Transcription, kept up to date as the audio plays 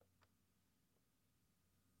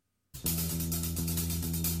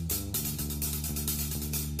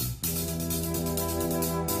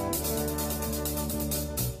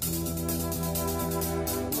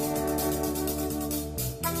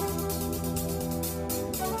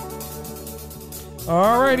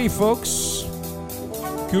Alrighty, folks.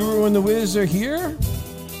 Guru and the Wiz are here.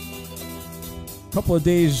 A couple of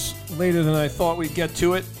days later than I thought we'd get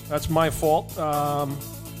to it. That's my fault.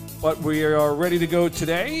 But we are ready to go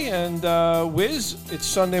today. And Wiz, it's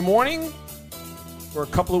Sunday morning. We're a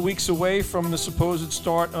couple of weeks away from the supposed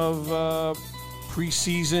start of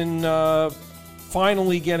preseason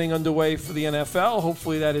finally getting underway for the NFL.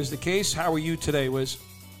 Hopefully that is the case. How are you today, Wiz?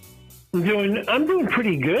 I'm doing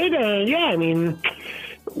pretty good. I mean,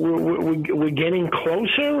 we're getting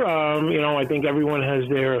closer. I think everyone has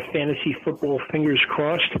their fantasy football fingers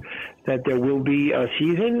crossed that there will be a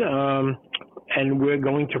season, and we're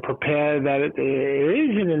going to prepare that it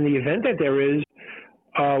is. And in the event that there is,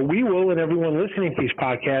 we will, and everyone listening to these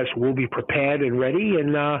podcasts will be prepared and ready,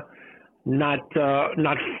 and not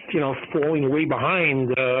falling way behind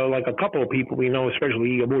like a couple of people we know,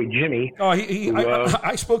 especially your boy Jimmy. Oh,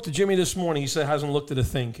 I spoke to Jimmy this morning. He said hasn't looked at a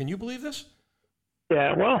thing. Can you believe this?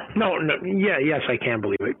 Yeah, well, no, yes, I can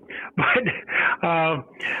believe it. But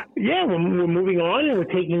we're moving on, and we're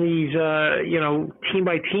taking these team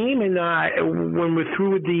by team, and when we're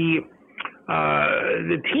through with the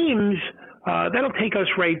teams. That'll take us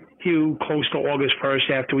right to close to August 1st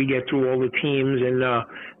after we get through all the teams, and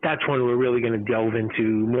that's when we're really going to delve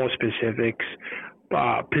into more specifics,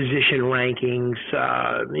 position rankings,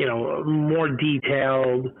 more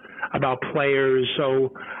detailed about players.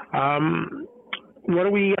 So what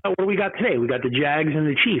do we got today? We got the Jags and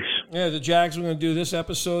the Chiefs. Yeah, the Jags we're going to do this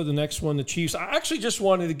episode. The next one, the Chiefs. I actually just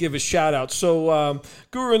wanted to give a shout out. So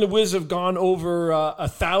Guru and the Wiz have gone over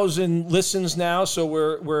 1,000 listens now. So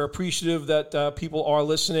we're appreciative that people are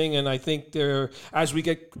listening, and I think as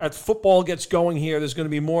football gets going here, there's going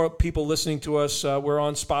to be more people listening to us. We're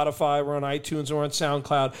on Spotify, we're on iTunes, we're on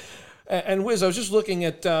SoundCloud. And Wiz, I was just looking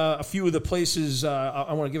at a few of the places.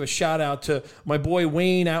 I want to give a shout out to my boy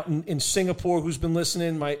Wayne out in Singapore, who's been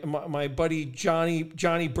listening. My buddy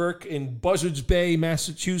Johnny Burke in Buzzards Bay,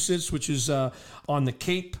 Massachusetts, which is on the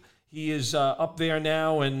Cape. He is up there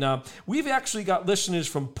now, and we've actually got listeners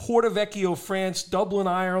from Porto Vecchio, France, Dublin,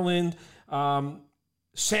 Ireland,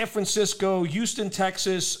 San Francisco, Houston,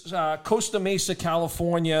 Texas, Costa Mesa,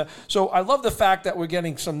 California. So I love the fact that we're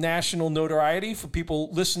getting some national notoriety for people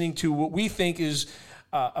listening to what we think is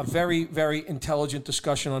a very, very intelligent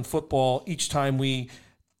discussion on football each time we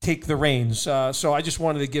take the reins. So I just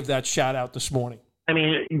wanted to give that shout out this morning. I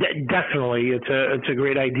mean, definitely, it's a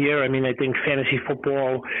great idea. I mean, I think fantasy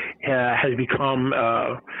football has become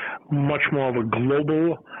much more of a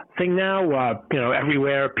global thing now.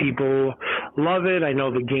 Everywhere people love it. I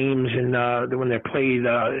know the games when they're played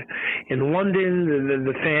in London,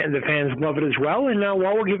 the fans love it as well. And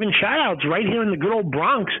while we're giving shout outs right here in the good old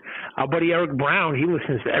Bronx, our buddy Eric Brown, he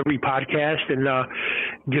listens to every podcast and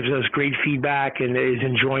gives us great feedback and is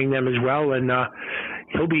enjoying them as well. And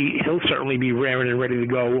he'll certainly be raring and ready to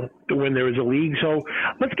go when there is a league. So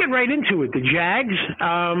let's get right into it. The Jags.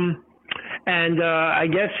 I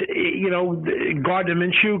guess, Gardner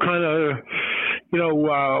Minshew kind of,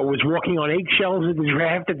 was walking on eggshells at the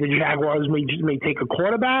draft that the Jaguars may take a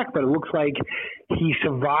quarterback, but it looks like he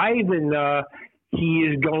survived, and he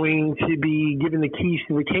is going to be given the keys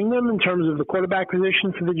to the kingdom in terms of the quarterback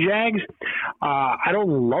position for the Jags. I don't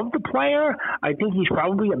love the player. I think he's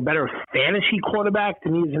probably a better fantasy quarterback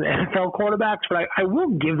than he is an NFL quarterback, but I will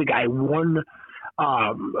give the guy one.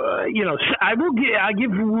 We'll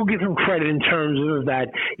give him credit in terms of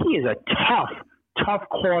that he is a tough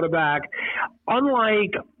quarterback.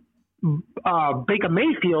 Unlike Baker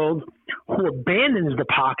Mayfield, who abandons the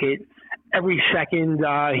pocket every second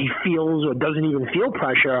he feels or doesn't even feel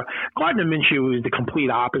pressure, Gardner Minshew is the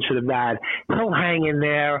complete opposite of that. He'll hang in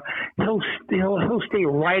there. He'll stay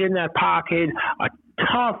right in that pocket. A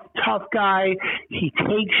tough guy. He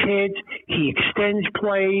takes hits. He extends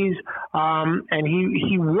plays, and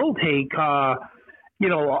he will take a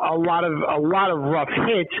lot of rough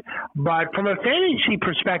hits. But from a fantasy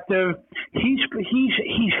perspective, he's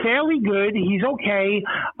fairly good. He's okay.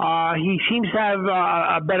 He seems to have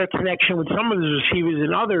a better connection with some of his receivers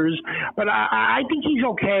than others. But I think he's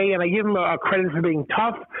okay, and I give him a credit for being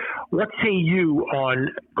tough. What say you on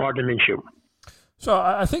Gardner Minshew? So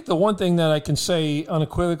I think the one thing that I can say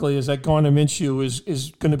unequivocally is that Gardner Minshew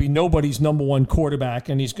is going to be nobody's number one quarterback,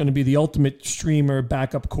 and he's going to be the ultimate streamer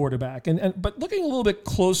backup quarterback. But looking a little bit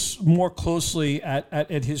more closely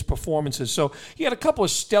at his performances, so he had a couple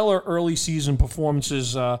of stellar early season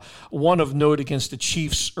performances. One of note against the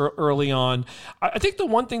Chiefs early on. I think the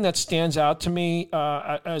one thing that stands out to me,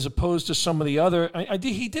 as opposed to some of the other,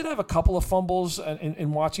 he did have a couple of fumbles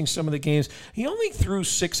in watching some of the games. He only threw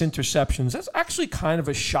 6 interceptions. That's actually kind of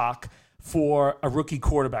a shock for a rookie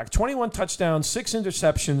quarterback. 21 touchdowns, 6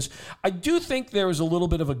 interceptions. I do think there was a little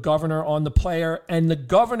bit of a governor on the player, and the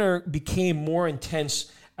governor became more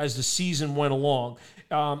intense as the season went along.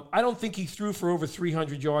 I don't think he threw for over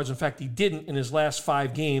 300 yards. In fact, he didn't in his last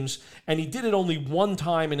 5 games, and he did it only one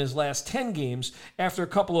time in his last 10 games after a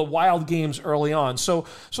couple of wild games early on. So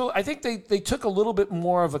I think they took a little bit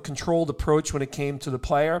more of a controlled approach when it came to the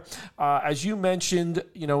player. As you mentioned,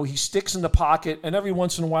 he sticks in the pocket, and every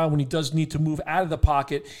once in a while when he does need to move out of the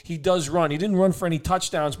pocket, he does run. He didn't run for any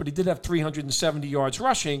touchdowns, but he did have 370 yards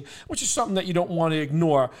rushing, which is something that you don't want to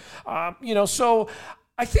ignore. So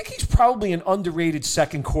I think he's probably an underrated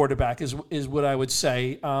second quarterback is what I would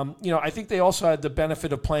say. I think they also had the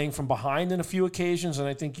benefit of playing from behind in a few occasions, and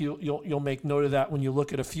I think you'll make note of that when you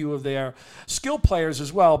look at a few of their skill players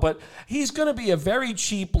as well. But he's going to be a very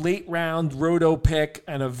cheap late round roto pick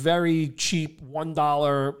and a very cheap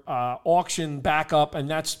 $1 auction backup, and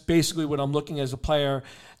that's basically what I'm looking as a player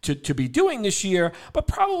to be doing this year, but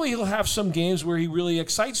probably he'll have some games where he really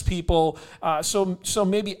excites people. So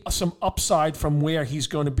maybe some upside from where he's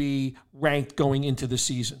going to be ranked going into the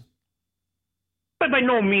season. But by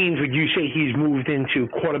no means would you say he's moved into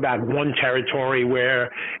quarterback one territory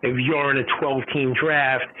where if you're in a 12-team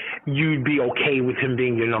draft, you'd be okay with him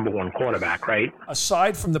being your number one quarterback, right?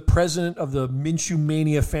 Aside from the president of the Minshew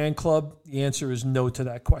Mania fan club, the answer is no to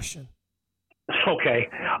that question. Okay,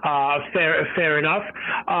 fair enough.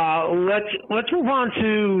 Let's move on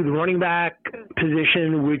to the running back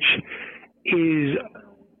position, which is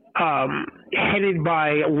headed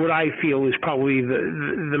by what I feel is probably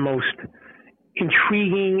the most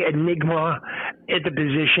intriguing enigma at the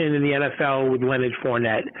position in the NFL with Leonard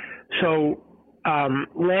Fournette. So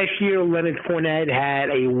last year, Leonard Fournette had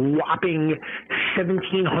a whopping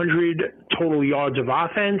 1,700 total yards of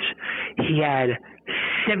offense. He had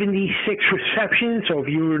 76 receptions, so if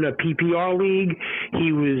you were in a PPR league,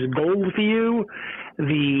 he was gold for you.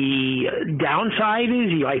 The downside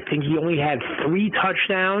is I think he only had 3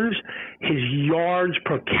 touchdowns. His yards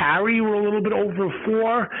per carry were a little bit over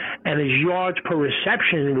 4, and his yards per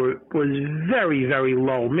reception was very, very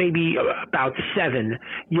low, maybe about 7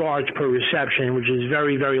 yards per reception, which is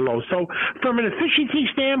very, very low. So from an efficiency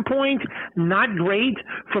standpoint, not great.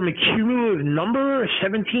 From a cumulative number,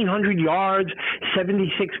 1,700 yards,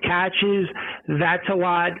 76 catches, that's a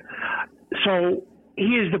lot. So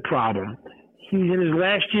here's the problem. He's in his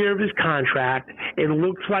last year of his contract. It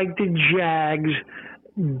looks like the Jags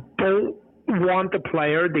don't want the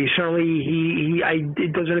player. They certainly,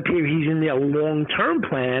 it doesn't appear he's in their long-term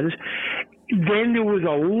plans. Then there was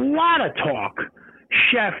a lot of talk.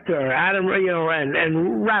 Schefter, Adam,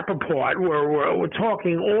 and Rappaport were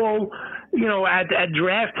talking all, at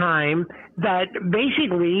draft time that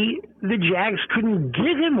basically the Jags couldn't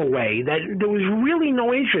give him away, that there was really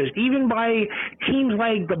no interest, even by teams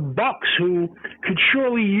like the Bucs, who could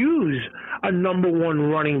surely use a number one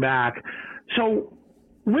running back. So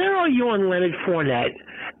where are you on Leonard Fournette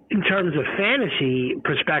in terms of fantasy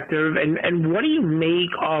perspective, and what do you make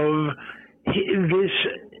of this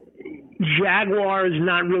Jaguars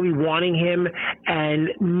not really wanting him and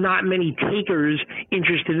not many takers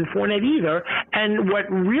interested in Fournette either? And what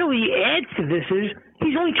really adds to this is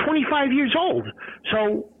he's only 25 years old.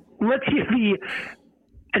 So let's hear the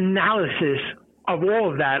analysis of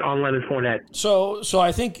all of that on Leonard Fournette. So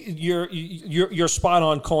I think you're spot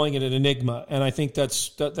on calling it an enigma, and I think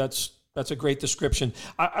that's a great description.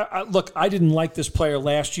 Look, I didn't like this player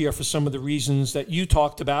last year for some of the reasons that you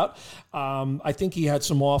talked about. I think he had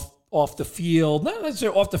some off the field, not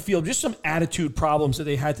necessarily off the field, just some attitude problems that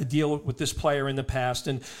they had to deal with this player in the past.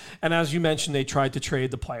 And as you mentioned, they tried to trade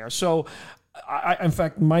the player. So in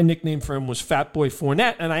fact, my nickname for him was Fat Boy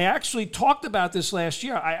Fournette. And I actually talked about this last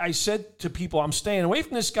year. I said to people, I'm staying away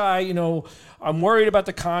from this guy. I'm worried about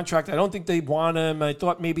the contract. I don't think they want him. I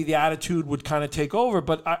thought maybe the attitude would kind of take over,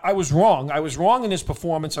 but I was wrong. I was wrong in his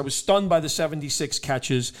performance. I was stunned by the 76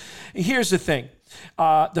 catches. Here's the thing.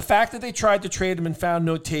 The fact that they tried to trade him and found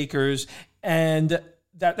no takers, and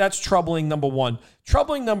that's troubling, number one.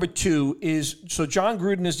 Troubling number two is, so John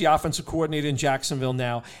Gruden is the offensive coordinator in Jacksonville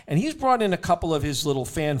now, and he's brought in a couple of his little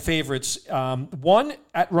fan favorites. One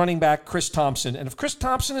at running back, Chris Thompson. And if Chris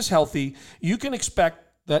Thompson is healthy, you can expect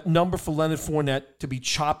that number for Leonard Fournette to be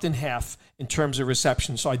chopped in half in terms of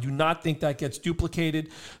reception. So I do not think that gets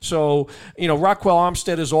duplicated. So, Rockwell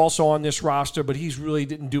Armstead is also on this roster, but he's really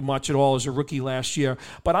didn't do much at all as a rookie last year.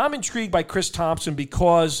 But I'm intrigued by Chris Thompson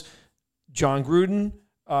because Shea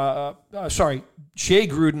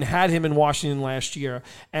Gruden had him in Washington last year,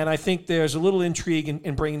 and I think there's a little intrigue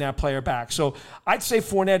in bringing that player back. So I'd say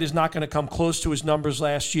Fournette is not going to come close to his numbers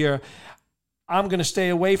last year. I'm going to stay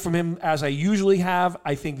away from him as I usually have.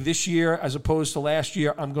 I think this year, as opposed to last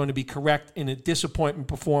year, I'm going to be correct in a disappointment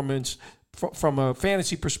performance from a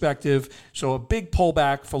fantasy perspective. So a big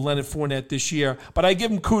pullback for Leonard Fournette this year. But I give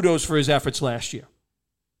him kudos for his efforts last year.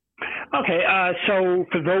 Okay, so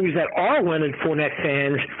for those that are Leonard Fournette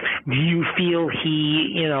fans, do you feel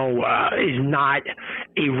he, is not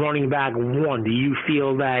a running back one? Do you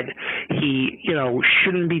feel that he,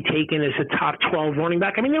 shouldn't be taken as a top 12 running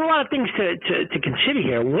back? I mean, there are a lot of things to consider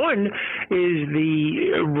here. One is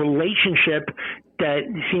the relationship that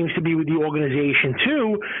seems to be with the organization.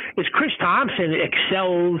 Two is Chris Thompson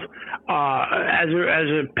excels as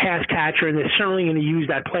a pass catcher, and they're certainly going to use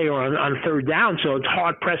that player on third down. So it's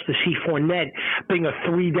hard pressed to see Fournette being a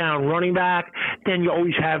 3-down running back. Then you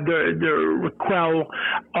always have the Raquel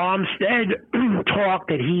Armstead talk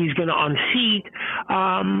that he's going to unseat.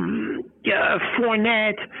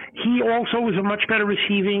 Fournette, he also is a much better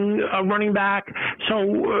receiving running back. So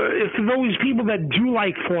for those people that do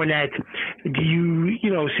like Fournette, do you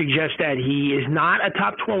suggest that he is not a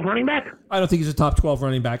top 12 running back? I don't think he's a top 12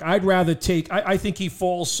 running back. I'd rather take, I think he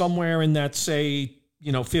falls somewhere in that, say,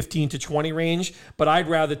 15 to 20 range, but I'd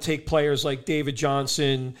rather take players like David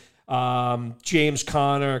Johnson, James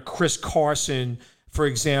Conner, Chris Carson, for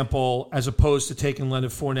example, as opposed to taking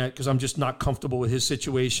Leonard Fournette, because I'm just not comfortable with his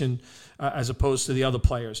situation as opposed to the other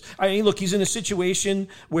players. I mean, look, he's in a situation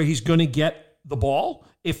where he's going to get the ball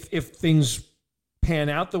if things pan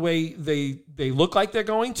out the way they look like they're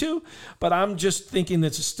going to, but I'm just thinking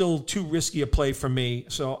that's still too risky a play for me.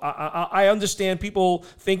 So I understand people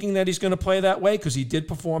thinking that he's going to play that way because he did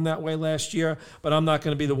perform that way last year, but I'm not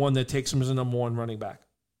going to be the one that takes him as a number one running back.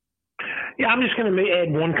 Yeah, I'm just going to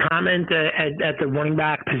add one comment at the running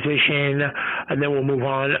back position, and then we'll move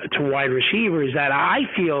on to wide receivers, that I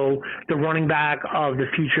feel the running back of the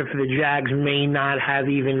future for the Jags may not have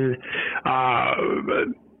even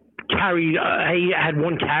carried. He had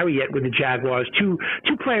one carry yet with the Jaguars. Two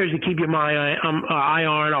players to keep your eye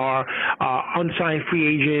on are unsigned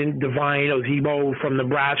free agent Divine Ozebo from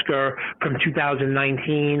Nebraska from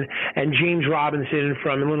 2019 and James Robinson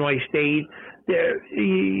from Illinois State,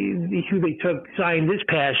 who they signed this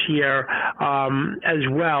past year as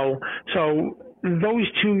well. So those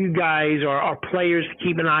two guys are players to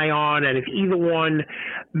keep an eye on, and if either one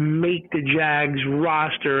make the Jags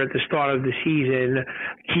roster at the start of the season,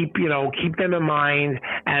 keep them in mind.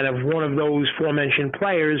 And if one of those aforementioned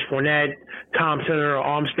players, Fournette, Thompson, or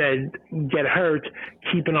Armstead, get hurt,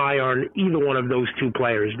 keep an eye on either one of those two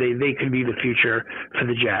players. They could be the future for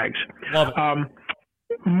the Jags. Love it.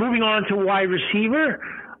 Moving on to wide receiver,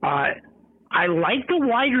 I like the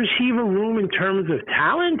wide receiver room in terms of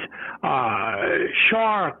talent.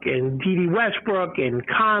 Shark and Dede Westbrook and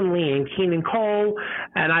Conley and Keenan Cole,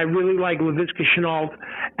 and I really like Laviska Shenault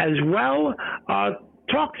as well.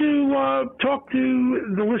 Talk to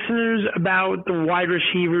the listeners about the wide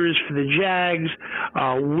receivers for the Jags.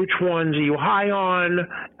 Which ones are you high on?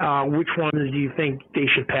 Which ones do you think they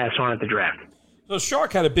should pass on at the draft? So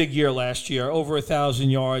Shark had a big year last year, over 1,000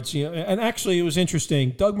 yards. And actually, it was interesting.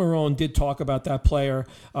 Doug Marrone did talk about that player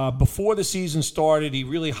before the season started. He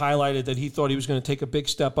really highlighted that he thought he was going to take a big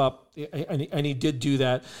step up, and he did do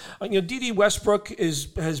that. Dede Westbrook has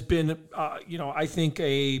been, I think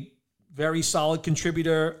a very solid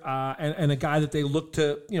contributor and a guy that they look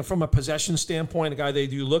to, from a possession standpoint, a guy they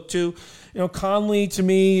do look to. Conley to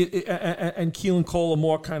me and Keelan Cole are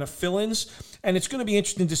more kind of fill-ins. And it's going to be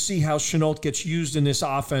interesting to see how Shenault gets used in this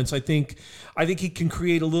offense. I think he can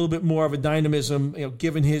create a little bit more of a dynamism,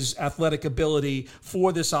 given his athletic ability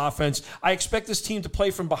for this offense. I expect this team to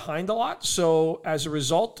play from behind a lot. So as a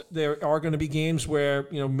result, there are going to be games where,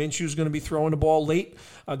 Minshew is going to be throwing the ball late.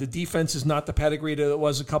 The defense is not the pedigree that it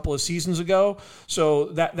was a couple of seasons ago. So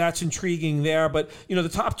that's intriguing there. But, the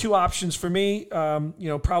top two options for me,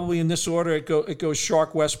 probably in this order, it goes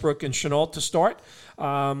Shark, Westbrook, and Shenault to start.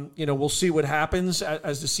 We'll see what happens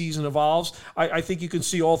as the season evolves. I think you can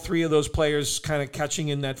see all three of those players kind of catching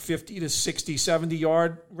in that 50 to 60,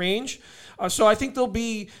 70-yard range. So I think there'll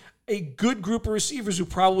be a good group of receivers who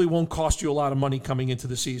probably won't cost you a lot of money coming into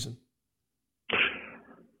the season.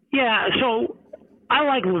 Yeah, so I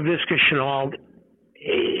like Laviska Shenault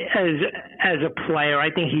as a player. I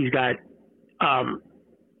think he's got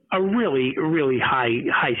a really, really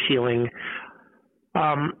high ceiling.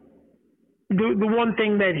 The one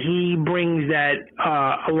thing that he brings that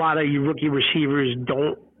a lot of rookie receivers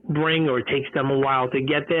don't bring, or it takes them a while to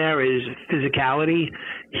get there, is physicality.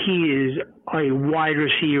 He is a wide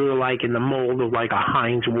receiver like in the mold of like a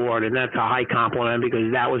Hines Ward, and that's a high compliment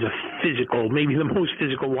because that was a physical, maybe the most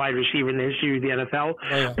physical wide receiver in the history of the NFL.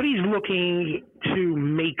 Oh, yeah. But he's looking to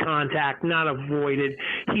make contact, not avoid it.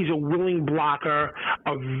 He's a willing blocker,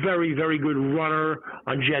 a very, very good runner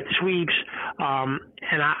on jet sweeps.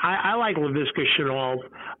 And I like Laviska Shenault.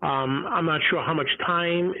 I'm not sure how much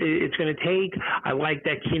time it's going to take. I like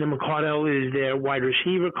that Keenan McCardell is their wide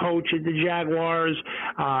receiver coach at the Jaguars.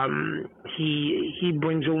 He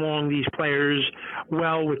brings along these players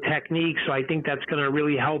well with technique, so I think that's going to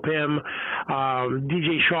really help him.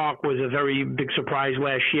 DJ Shark was a very big surprise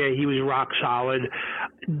last year. He was rock solid.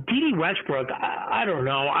 D.D. Westbrook, I don't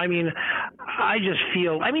know. I mean, I just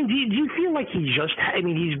feel. I mean, do you feel like he just? I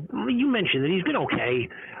mean, you mentioned that he's been okay.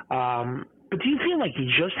 But do you feel like he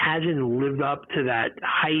just hasn't lived up to that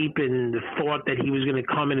hype and the thought that he was going to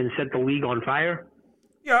come in and set the league on fire?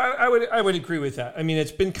 Yeah, I would agree with that. I mean,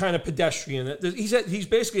 it's been kind of pedestrian. He's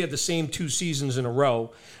basically had the same 2 seasons in a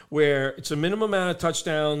row where it's a minimum amount of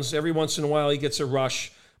touchdowns. Every once in a while, he gets a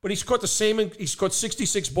rush. But he's caught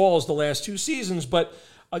 66 balls the last 2 seasons. But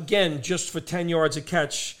again, just for 10 yards a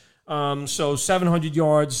catch. So 700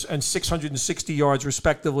 yards and 660 yards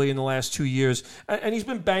respectively in the last 2 years. And he's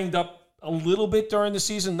been banged up a little bit during the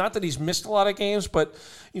season. Not that he's missed a lot of games, but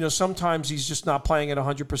sometimes he's just not playing at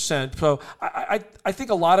 100%. So I think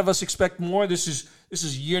a lot of us expect more. This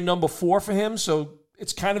is year number 4 for him, so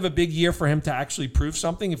it's kind of a big year for him to actually prove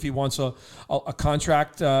something if he wants a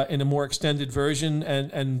contract in a more extended version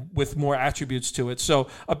and with more attributes to it. So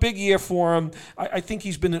a big year for him. I think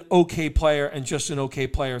he's been an okay player and just an okay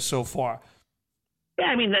player so far. Yeah,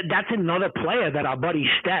 I mean, that's another player that our buddy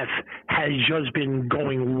Steph has just been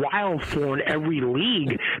going wild for in every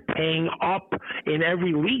league, paying up in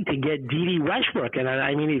every league to get D.D. Westbrook. And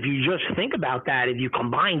I mean, if you just think about that, if you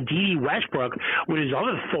combine D.D. Westbrook with his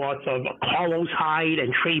other thoughts of Carlos Hyde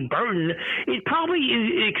and Trey Burton, it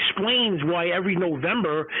probably explains why every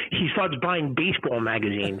November he starts buying baseball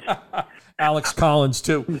magazines. Alex Collins,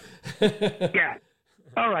 too. Yeah.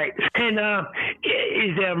 All right. And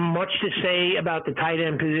is there much to say about the tight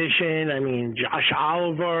end position? I mean, Josh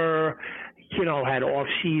Oliver, had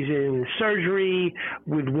off-season surgery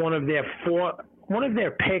with one of their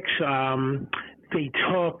picks. They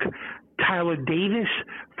took Tyler Davis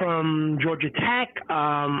from Georgia Tech.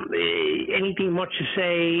 Anything much to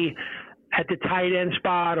say at the tight end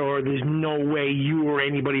spot, or there's no way you or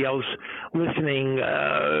anybody else listening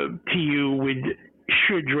to you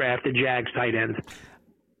should draft a Jags tight end?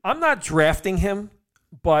 I'm not drafting him,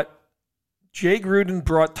 but Jay Gruden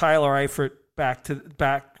brought Tyler Eifert back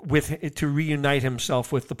to reunite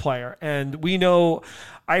himself with the player. And we know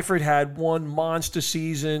Eifert had one monster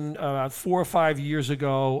season about 4 or 5 years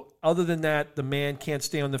ago. Other than that, the man can't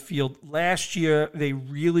stay on the field. Last year, they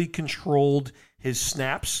really controlled his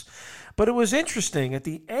snaps. But it was interesting. At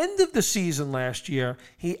the end of the season last year,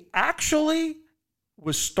 he actually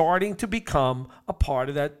was starting to become a part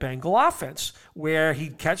of that Bengal offense where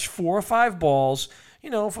he'd catch 4 or 5 balls,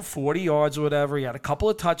 for 40 yards or whatever. He had a couple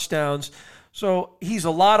of touchdowns. So he's a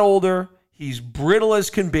lot older. He's brittle as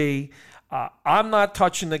can be. I'm not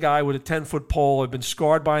touching the guy with a 10-foot pole. I've been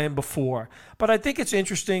scarred by him before. But I think it's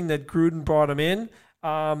interesting that Gruden brought him in.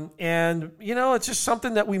 And, it's just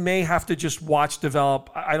something that we may have to just watch develop.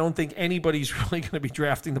 I don't think anybody's really going to be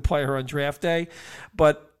drafting the player on draft day.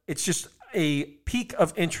 But it's just a peak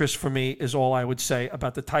of interest for me is all I would say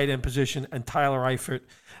about the tight end position and Tyler Eifert,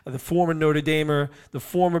 the former Notre Damer, the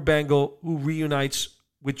former Bengal who reunites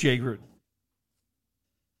with Jay Gruden.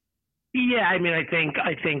 Yeah, I mean, I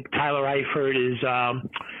think Tyler Eifert is,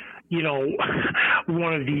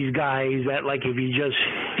 one of these guys that, like, if you're just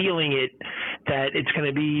feeling it, that it's going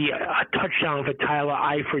to be a touchdown for Tyler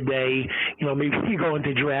Eifert day. Maybe you go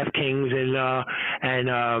into DraftKings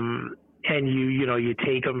and you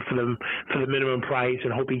take him for the minimum price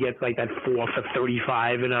and hope he gets like that 4 for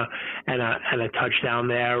 35 and a touchdown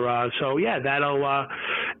there. So yeah, that'll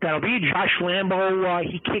be Josh Lambo.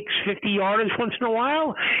 He kicks 50-yarders once in a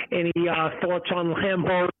while. Any thoughts on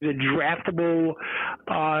Lambo? Is a draftable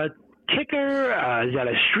kicker? Is that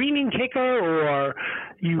a streaming kicker, or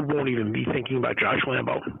you won't even be thinking about Josh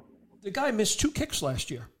Lambo? The guy missed 2 kicks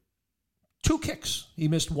last year. 2 kicks. He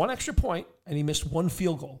missed 1 extra point and he missed 1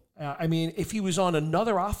 field goal. I mean, if he was on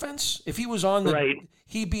another offense, if he was on the, right,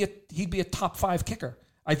 he'd be a top 5 kicker.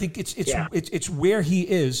 I think it's where he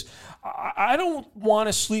is. I don't want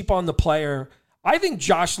to sleep on the player. I think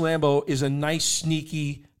Josh Lambo is a nice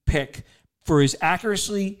sneaky pick for his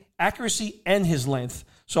accuracy and his length.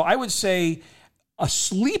 So I would say a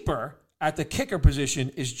sleeper at the kicker position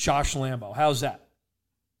is Josh Lambo. How's that?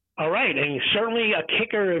 All right, and certainly a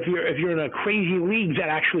kicker. If you're in a crazy league that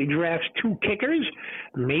actually drafts 2 kickers,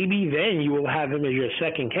 maybe then you will have him as your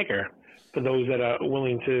second kicker. For those that are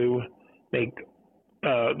willing to make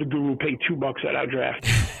the guru pay $2 at our draft.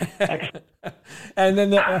 and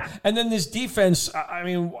then this defense. I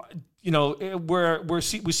mean, you know,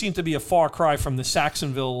 we seem to be a far cry from the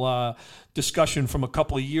Saxonville discussion from a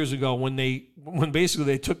couple of years ago when basically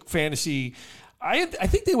they took fantasy. I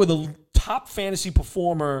think they were the top fantasy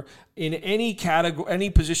performer in any category,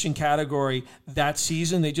 any position category that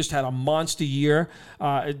season. They just had a monster year,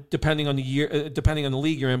 depending on the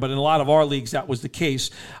league you're in. But in a lot of our leagues, that was the case.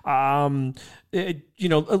 It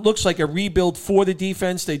looks like a rebuild for the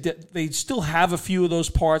defense. They still have a few of those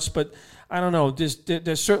parts, but I don't know.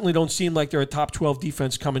 They certainly don't seem like they're a top 12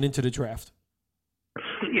 defense coming into the draft.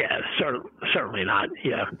 Yeah, certainly not.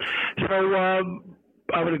 Yeah. So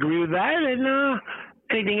I would agree with that. And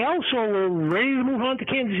anything else, or we're ready to move on to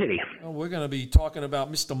Kansas City? Well, we're going to be talking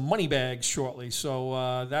about Mr. Moneybags shortly.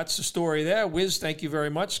 So that's the story there. Wiz, thank you very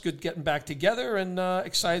much. Good getting back together, and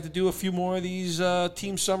excited to do a few more of these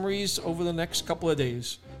team summaries over the next couple of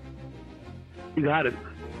days. You got it.